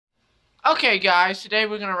Okay, guys, today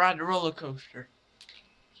we're gonna ride the roller coaster.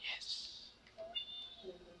 Yes.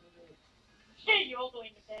 Hey, you're all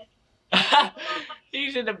going to bed.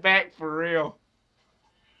 He's in the back for real.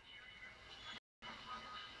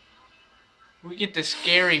 We get the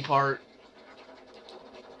scary part.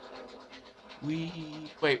 We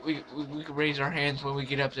can raise our hands when we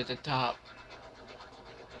get up to the top.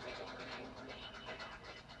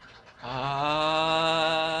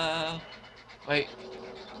 Wait,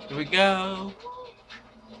 here we go.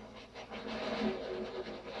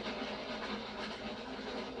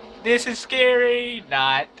 This is scary.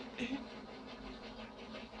 Not. If you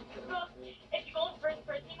go in first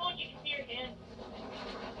person mode, you can see your hands.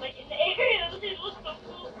 Like in the area, it looks so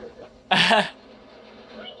cool.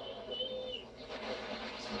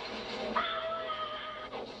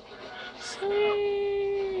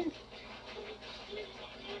 Sweet.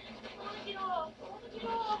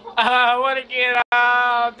 I I want to get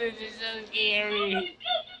off. This is so scary.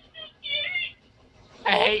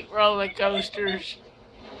 I hate roller coasters.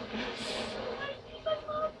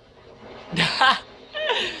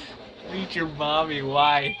 Meet your mommy.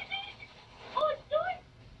 Why? Oh, it's done.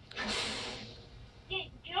 Yeah,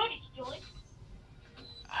 you know what it's doing?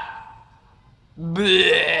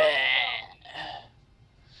 Bleh.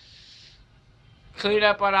 Clean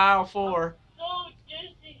up on aisle 4. So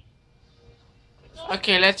dizzy.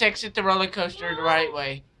 Okay, let's exit the roller coaster the right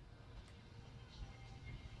way.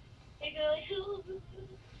 Hey,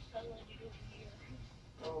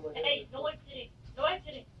 no exiting. No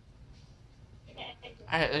exiting.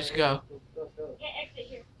 Alright, let's go. Can't exit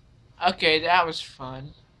here. Okay, that was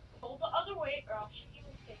fun. Go the other way, or I'll shoot you in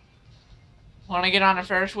the face. Want to get on a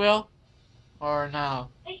Ferris wheel? Or no?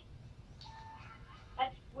 Hey,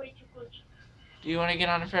 that's way too close. Do you want to get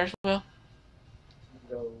on a Ferris wheel?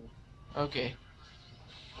 No. Okay.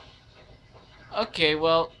 Okay,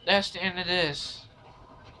 well, that's the end of this.